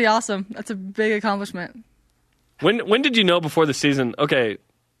 It's pretty awesome. That's a big accomplishment. When did you know before the season, okay,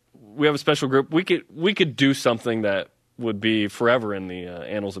 we have a special group, we could do something that would be forever in the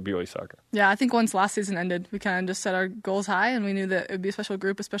annals of BYU soccer? Yeah, I think once last season ended, we kind of just set our goals high, and we knew that it would be a special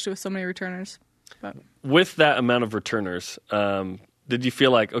group, especially with so many returners. But with that amount of returners, did you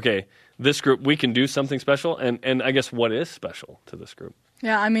feel like, okay, this group, we can do something special? And I guess what is special to this group?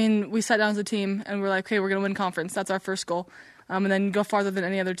 Yeah, I mean, we sat down as a team, and we're like, okay, we're going to win conference. That's our first goal. And then go farther than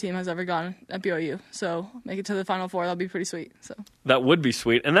any other team has ever gone at BYU. So make it to the Final Four. That'll be pretty sweet. So that would be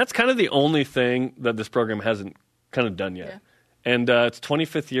sweet. And that's kind of the only thing that this program hasn't kind of done yet. Yeah. And it's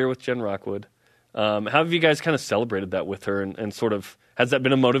 25th year with Jen Rockwood. How have you guys kind of celebrated that with her? And sort of, has that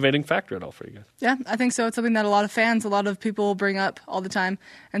been a motivating factor at all for you guys? Yeah, I think so. It's something that a lot of fans, a lot of people bring up all the time.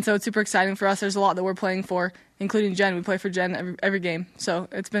 And so it's super exciting for us. There's a lot that we're playing for, including Jen. We play for Jen every game. So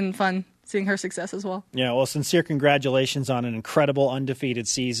it's been fun seeing her success as well. Yeah, well, sincere congratulations on an incredible undefeated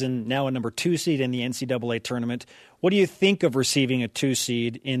season. Now a number 2 seed in the NCAA tournament. What do you think of receiving a 2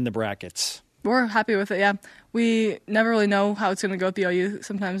 seed in the brackets? We're happy with it, yeah. We never really know how it's going to go at BYU.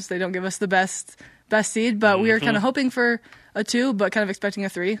 Sometimes they don't give us the best seed, but we were kind of hoping for a 2, but kind of expecting a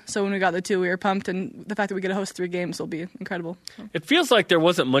 3. So when we got the 2, we were pumped, and the fact that we get to host 3 games will be incredible. It feels like there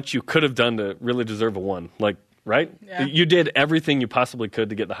wasn't much you could have done to really deserve a 1. Like, right? Yeah. You did everything you possibly could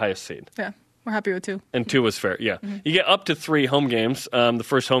to get the highest seed. Yeah, we're happy with 2. And 2 was fair, yeah. Mm-hmm. You get up to 3 home games. The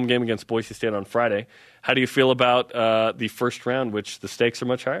first home game against Boise State on Friday. How do you feel about the first round, which the stakes are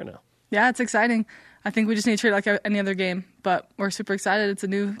much higher now? Yeah, it's exciting. I think we just need to treat it like any other game, but we're super excited. It's a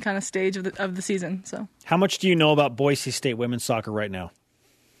new kind of stage of the season. So, how much do you know about Boise State women's soccer right now?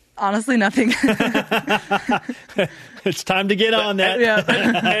 Honestly, nothing. It's time to get on that. Yeah.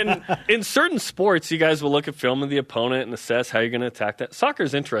 And in certain sports, you guys will look at film of the opponent and assess how you're going to attack that. Soccer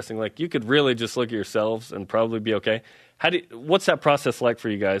is interesting. Like, you could really just look at yourselves and probably be okay. What's that process like for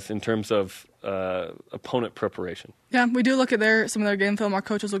you guys in terms of opponent preparation? Yeah, we do look at some of their game film. Our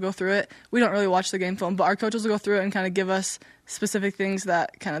coaches will go through it. We don't really watch the game film, but our coaches will go through it and kind of give us specific things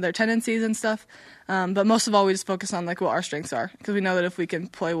that kind of their tendencies and stuff. But most of all, we just focus on like what our strengths are, because we know that if we can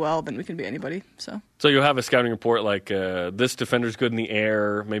play well, then we can beat anybody. So you'll have a scouting report like this defender's good in the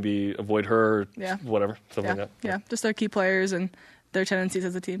air, maybe avoid her, whatever, something like that. Yeah, just their key players and their tendencies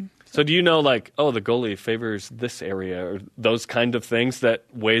as a team. So do you know, like, the goalie favors this area, or those kind of things that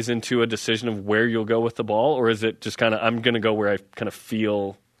weighs into a decision of where you'll go with the ball? Or is it just kind of, I'm going to go where I kind of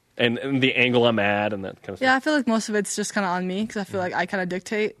feel and the angle I'm at and that kind of stuff? Yeah, I feel like most of it's just kind of on me, because I feel like I kind of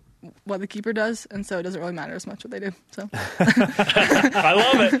dictate what the keeper does, and so it doesn't really matter as much what they do. So I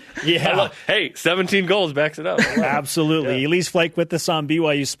love it. Yeah. Hey, 17 goals backs it up. Absolutely. Yeah. Elise Flake with us on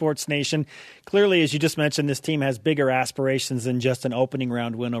BYU Sports Nation. Clearly, as you just mentioned, this team has bigger aspirations than just an opening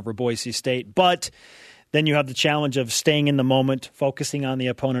round win over Boise State. But then you have the challenge of staying in the moment, focusing on the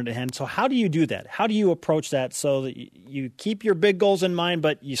opponent at hand. So how do you do that? How do you approach that so that you keep your big goals in mind,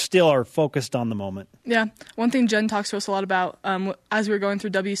 but you still are focused on the moment? Yeah. One thing Jen talks to us a lot about, as we were going through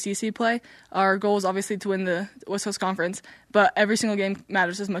WCC play, our goal is obviously to win the West Coast Conference, but every single game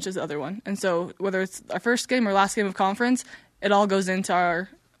matters as much as the other one. And so whether it's our first game or last game of conference, it all goes into our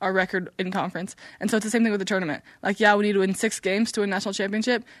record in conference. And so it's the same thing with the tournament. Like, yeah, we need to win 6 games to win national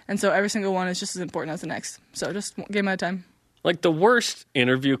championship, and so every single one is just as important as the next. So just one game at a time. Like, the worst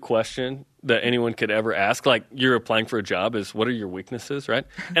interview question that anyone could ever ask, like, you're applying for a job, is what are your weaknesses, right?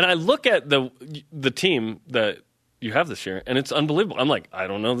 And I look at the team that you have this year, and it's unbelievable. I'm like, I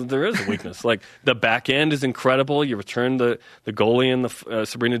don't know that there is a weakness. Like, the back end is incredible. You returned the goalie and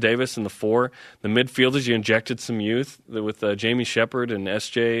Sabrina Davis in the 4. The midfielders, you injected some youth with Jamie Shepard and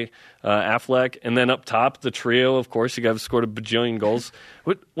S.J. Affleck. And then up top, the trio, of course, you guys scored a bajillion goals.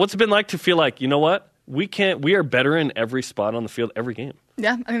 What's it been like to feel like, you know what? We are better in every spot on the field every game.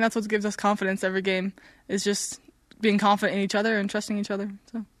 Yeah, I think that's what gives us confidence every game, is just being confident in each other and trusting each other.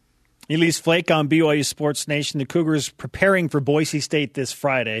 So. Elise Flake on BYU Sports Nation. The Cougars preparing for Boise State this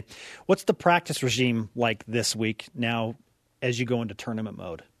Friday. What's the practice regime like this week now as you go into tournament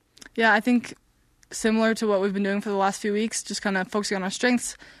mode? Yeah, I think similar to what we've been doing for the last few weeks, just kind of focusing on our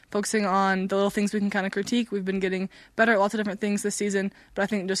strengths, focusing on the little things we can kind of critique. We've been getting better at lots of different things this season, but I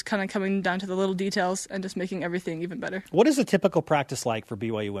think just kind of coming down to the little details and just making everything even better. What is a typical practice like for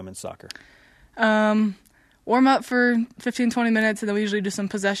BYU women's soccer? Warm up for 15, 20 minutes, and then we usually do some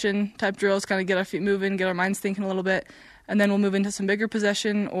possession-type drills, kind of get our feet moving, get our minds thinking a little bit, and then we'll move into some bigger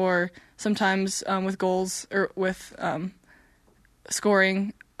possession, or sometimes with goals or with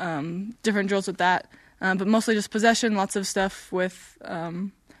scoring, different drills with that. but mostly just possession, lots of stuff with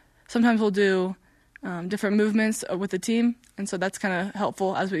sometimes we'll do different movements with the team, and so that's kind of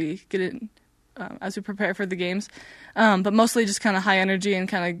helpful as we get in, as we prepare for the games. But mostly just kind of high energy and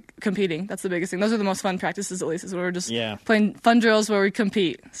kind of competing. That's the biggest thing. Those are the most fun practices, at least, is where we're just playing fun drills where we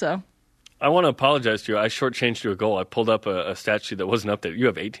compete. So I want to apologize to you. I shortchanged you a goal. I pulled up a stat sheet that wasn't updated. You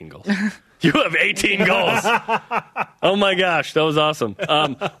have 18 goals. You have 18 goals. Oh, my gosh. That was awesome.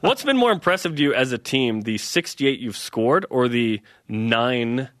 What's been more impressive to you as a team, the 68 you've scored or the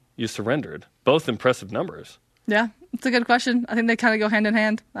 9 you surrendered? Both impressive numbers. Yeah, it's a good question. I think they kind of go hand in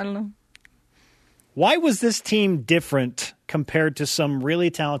hand. I don't know. Why was this team different compared to some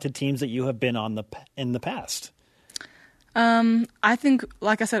really talented teams that you have been on in the past? I think,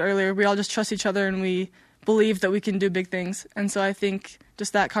 like I said earlier, we all just trust each other and we believe that we can do big things. And so I think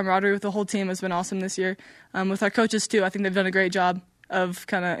just that camaraderie with the whole team has been awesome this year. With our coaches, too, I think they've done a great job of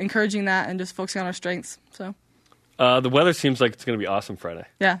kind of encouraging that and just focusing on our strengths. So the weather seems like it's going to be awesome Friday.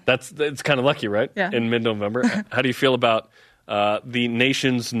 Yeah. It's kind of lucky, right? Yeah. In mid-November. How do you feel about the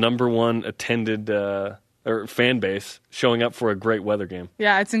nation's #1 attended or fan base showing up for a great weather game?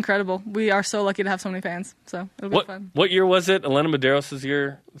 Yeah, it's incredible. We are so lucky to have so many fans, so it'll be fun. What year was it? Elena Medeiros'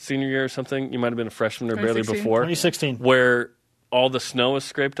 year, senior year or something? You might have been a freshman or barely before. 2016. Where all the snow was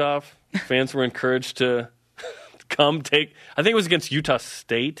scraped off. Fans were encouraged to come take. I think it was against Utah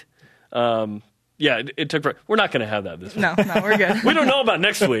State. Yeah, it took. We're not going to have that this week. No, we're good. We don't know about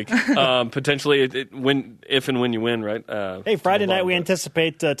next week. Potentially, if and when you win, right? Hey, Friday night we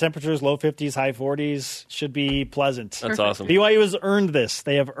anticipate temperatures low 50s, high 40s. Should be pleasant. That's awesome. BYU has earned this.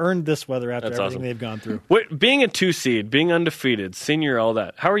 They have earned this weather after everything awesome. they've gone through. Being a 2 seed, being undefeated, senior, all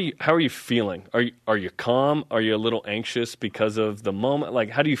that. How are you feeling? Are you calm? Are you a little anxious because of the moment? Like,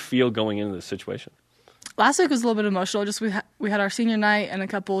 how do you feel going into this situation? Last week was a little bit emotional. Just we had our senior night and a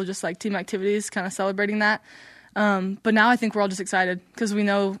couple just like team activities, kind of celebrating that. But now I think we're all just excited because we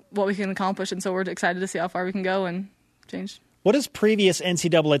know what we can accomplish, and so we're excited to see how far we can go and change. What has previous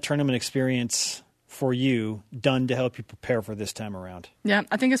NCAA tournament experience for you done to help you prepare for this time around? Yeah,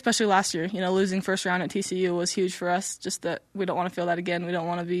 I think especially last year, losing first round at TCU was huge for us. Just that we don't want to feel that again. We don't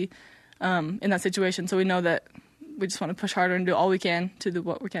want to be in that situation. So we know that we just want to push harder and do all we can to do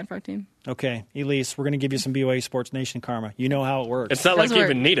what we can for our team. Okay, Elise, we're going to give you some BYU Sports Nation karma. You know how it works. It's not like you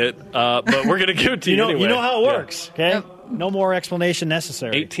even need it, but we're going to give it to you anyway. You know how it works, okay? Yep. No more explanation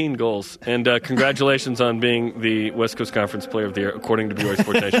necessary. 18 goals. And congratulations on being the West Coast Conference Player of the Year, according to BYU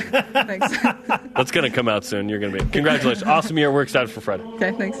Sports Nation. Thanks. That's going to come out soon. You're going to be. Congratulations. Awesome year. We're excited for Friday.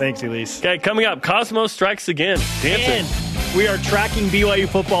 Okay, thanks. Thanks, Elise. Okay, coming up, Cosmos strikes again. Dancing. And we are tracking BYU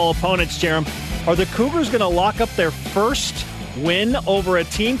football opponents, Jarom. Are the Cougars going to lock up their first win over a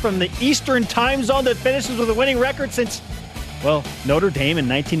team from the Eastern time zone that finishes with a winning record since, Notre Dame in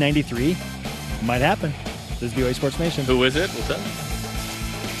 1993? Might happen. This is BYU Sports Nation. Who is it? What's that?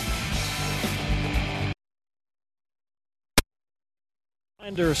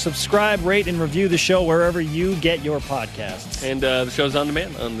 Reminder, subscribe, rate, and review the show wherever you get your podcasts. And the show's on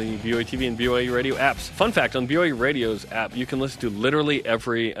demand on the BYU TV and BYU Radio apps. Fun fact, on BYU Radio's app, you can listen to literally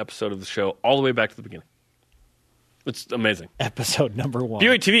every episode of the show all the way back to the beginning. It's amazing. Episode number 1.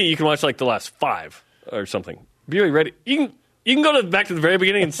 BYU TV, you can watch like the last 5 or something. BYU Radio, you can go back to the very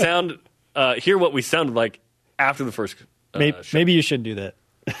beginning and hear what we sounded like after the first show. Maybe you shouldn't do that.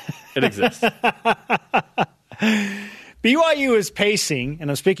 It exists. BYU is pacing,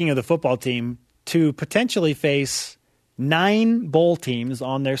 and I'm speaking of the football team, to potentially face 9 bowl teams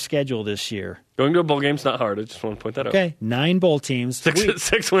on their schedule this year. Going to a bowl game's not hard. I just want to point that out. Okay, 9 bowl teams.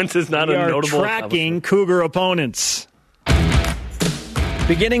 6 wins is not a notable We are tracking Cougar opponents.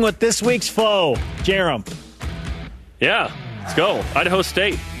 Beginning with this week's foe, Jarom. Yeah, let's go. Idaho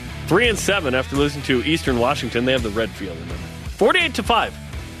State, 3-7 after losing to Eastern Washington. They have the red field, remember. 48-5.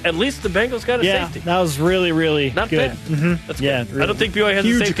 At least the Bengals got a safety. That was really, really not good. bad. Mm-hmm. That's good. Really I don't think BYU has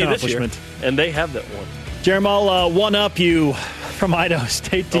a safety this year, and they have that one. Jarom, I'll one-up you from Idaho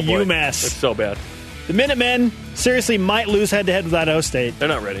State to UMass. It's so bad. The Minutemen seriously might lose head-to-head with Idaho State. They're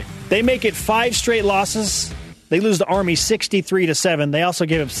not ready. They make it 5 straight losses. They lose to Army 63-7. They also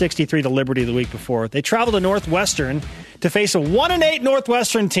gave up 63 to Liberty the week before. They travel to Northwestern to face a 1-8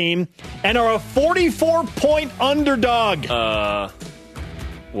 Northwestern team and are a 44-point underdog.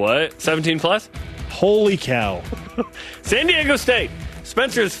 What? 17 plus? Holy cow. San Diego State.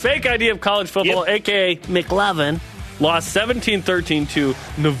 Spencer's fake idea of college football, a.k.a. McLovin, lost 17-13 to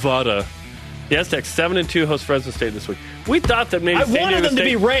Nevada. The Aztecs 7-2 host Fresno State this week. We thought that maybe I wanted them to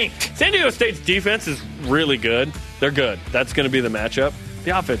be ranked. San Diego State's defense is really good. They're good. That's going to be the matchup.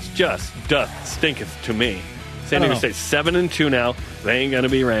 The offense just stinketh to me. San Diego State's 7-2 now. They ain't going to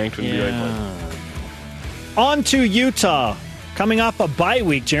be ranked when BYU plays. On to Utah. Coming off a bye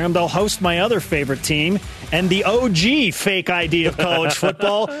week, Jarom, they'll host my other favorite team and the OG fake ID of college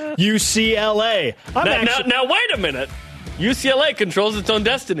football, UCLA. Now, wait a minute. UCLA controls its own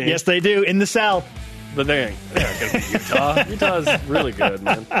destiny. Yes, they do, in the South. But they ain't going to be Utah. Utah's really good,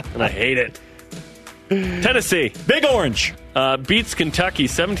 man. And I hate it. Tennessee. Big Orange. Beats Kentucky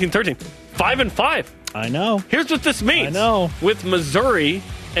 17-13. 5-5. I know. Here's what this means. I know. With Missouri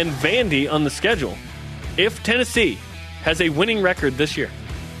and Vandy on the schedule, if Tennessee has a winning record this year,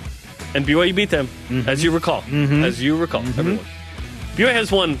 and BYU beat them, as you recall, everyone. BYU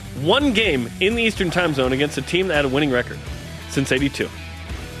has won one game in the Eastern time zone against a team that had a winning record since 82.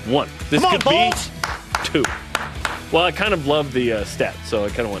 One. This could be two. Well, I kind of love the stat, so I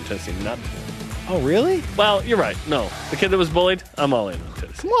kind of want Tennessee not to. Oh, really? Well, you're right. No. The kid that was bullied, I'm all in on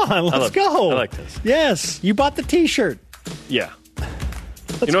Tennessee. Come on, let's go. I like Tennessee. Yes, you bought the T-shirt. Yeah.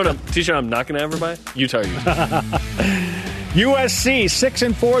 You know what T-shirt I'm not going to ever buy? Utah. USC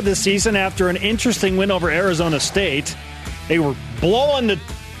 6-4 this season after an interesting win over Arizona State. They were blowing the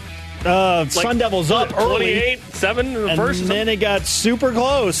Sun Devils up early. 28-7 in the first. And then it got super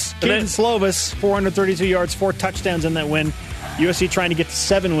close. Keaton Slovis, 432 yards, 4 touchdowns in that win. USC trying to get to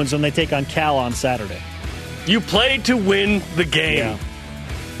 7 wins when they take on Cal on Saturday. You played to win the game. Yeah.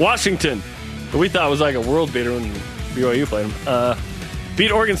 Washington, we thought was like a world beater when BYU played them. Beat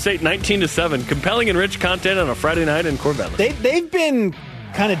Oregon State 19-7. Compelling and rich content on a Friday night in Corvallis. They've been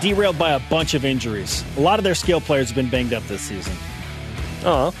kind of derailed by a bunch of injuries. A lot of their skill players have been banged up this season.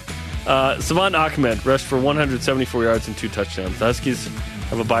 Savant Ahmed rushed for 174 yards and 2 touchdowns. The Huskies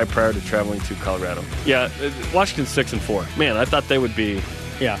have a bye prior to traveling to Colorado. Yeah, Washington's 6-4. Man, I thought they would be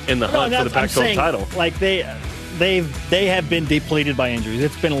in the hunt for the Pac-12 title. Like they have been depleted by injuries.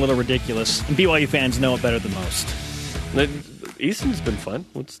 It's been a little ridiculous. And BYU fans know it better than most. Easton's been fun.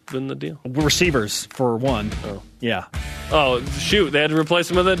 What's been the deal? Receivers, for one. Oh. Yeah. Oh, shoot. They had to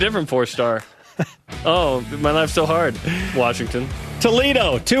replace him with a different 4-star. Oh, my life's so hard. Washington.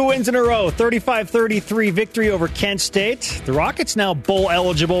 Toledo, 2 wins in a row. 35-33 victory over Kent State. The Rockets now bowl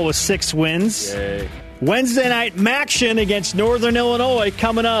eligible with 6 wins. Yay. Wednesday night, Maction against Northern Illinois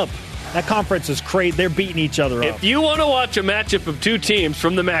coming up. That conference is crazy. They're beating each other up. If you want to watch a matchup of 2 teams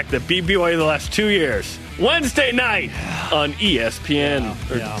from the MAC that beat BYU the last 2 years, Wednesday night on ESPN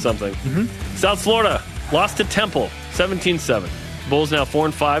something. South Florida lost to Temple 17-7. Bulls now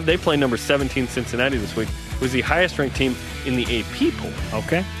 4-5. They play number 17 Cincinnati this week, who is the highest-ranked team in the AP poll.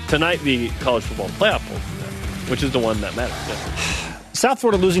 Okay. Tonight, the college football playoff poll, which is the one that matters. Yeah. South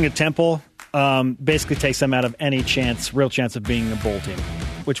Florida losing to Temple basically takes them out of any real chance of being a bowl team,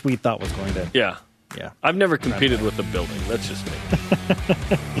 which we thought was going to. Yeah. Yeah. I've never competed with a building. That's just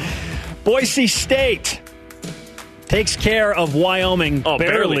me. Boise State takes care of Wyoming. Oh,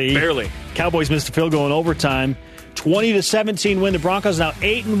 barely. Cowboys missed a field goal in overtime. 20-17 win. The Broncos now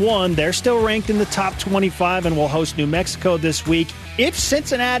 8-1. They're still ranked in the top 25 and will host New Mexico this week. If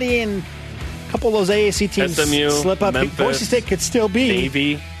Cincinnati and a couple of those AAC teams SMU, slip up, Memphis, Boise State could still be.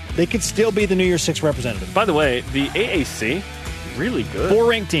 Navy. They could still be the New Year's Six representative. By the way, the AAC, really good. 4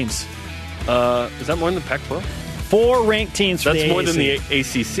 ranked teams. Is that more than the Pac-12? 4 ranked teams for the AAC. That's more than the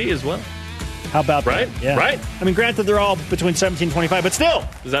ACC as well. How about that? Yeah. Right? I mean, granted, they're all between 17 and 25, but still.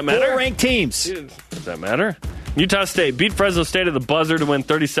 Does that matter? 4 ranked teams. Does that matter? Utah State beat Fresno State at the buzzer to win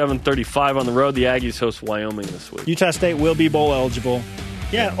 37-35 on the road. The Aggies host Wyoming this week. Utah State will be bowl eligible.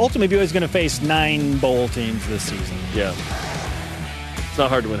 Yeah, ultimately, BYU is going to face 9 bowl teams this season. Yeah. It's not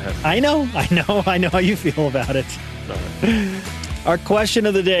hard to win half. I know how you feel about it. Our question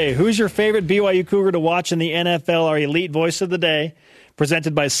of the day: who's your favorite BYU Cougar to watch in the NFL? Our elite voice of the day,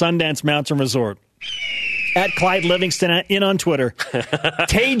 presented by Sundance Mountain Resort. At Clyde Livingston in on Twitter.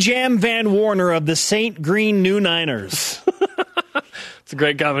 Tajam Van Warner of the St. Green New Niners. It's a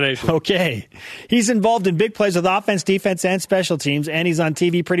great combination. Okay. He's involved in big plays with offense, defense, and special teams, and he's on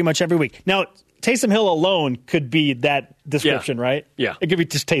TV pretty much every week. Now, Taysom Hill alone could be that description, right? Yeah. It could be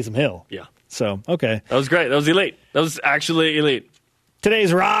just Taysom Hill. Yeah. So, okay. That was great. That was elite. That was actually elite.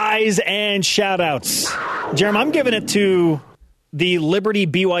 Today's Rise and Shoutouts. Jarom, I'm giving it to the Liberty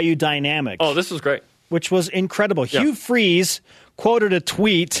BYU dynamic. Oh, this was great. Which was incredible. Yeah. Hugh Freeze quoted a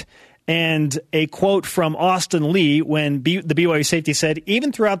tweet and a quote from Austin Lee when the BYU safety said,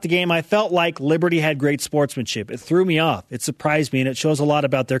 "Even throughout the game, I felt like Liberty had great sportsmanship. It threw me off. It surprised me, and it shows a lot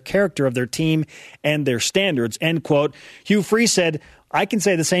about their character of their team and their standards." End quote. Hugh Freeze said, "I can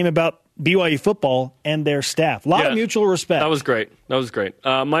say the same about BYU football and their staff." A lot of mutual respect. That was great.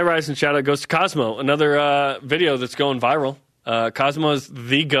 My Rise and Shoutout goes to Cosmo, another video that's going viral. Cosmo is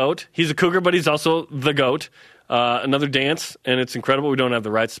the GOAT. He's a Cougar, but he's also the GOAT. another dance, and it's incredible. We don't have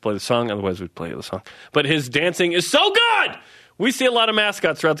the rights to play the song, otherwise we'd play the song. But his dancing is so good! We see a lot of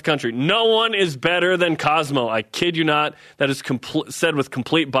mascots throughout the country. No one is better than Cosmo. I kid you not. That is said with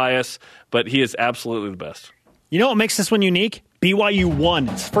complete bias, but he is absolutely the best. You know what makes this one unique? BYU won.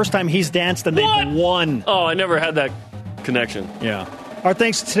 It's the first time he's danced and they've won. Oh, I never had that connection. Yeah. Our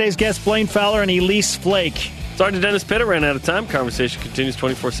thanks to today's guests, Blaine Fowler and Elise Flake. Sorry to Dennis Pitta, ran out of time. Conversation continues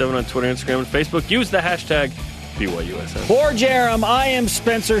 24/7 on Twitter, Instagram, and Facebook. Use the hashtag BYUSN. For Jarom, I am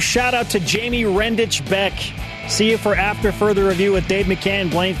Spencer. Shout out to Jamie Rendich-Beck. See you for After Further Review with Dave McCann,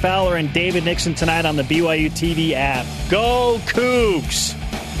 Blaine Fowler, and David Nixon tonight on the BYU TV app. Go Cougs!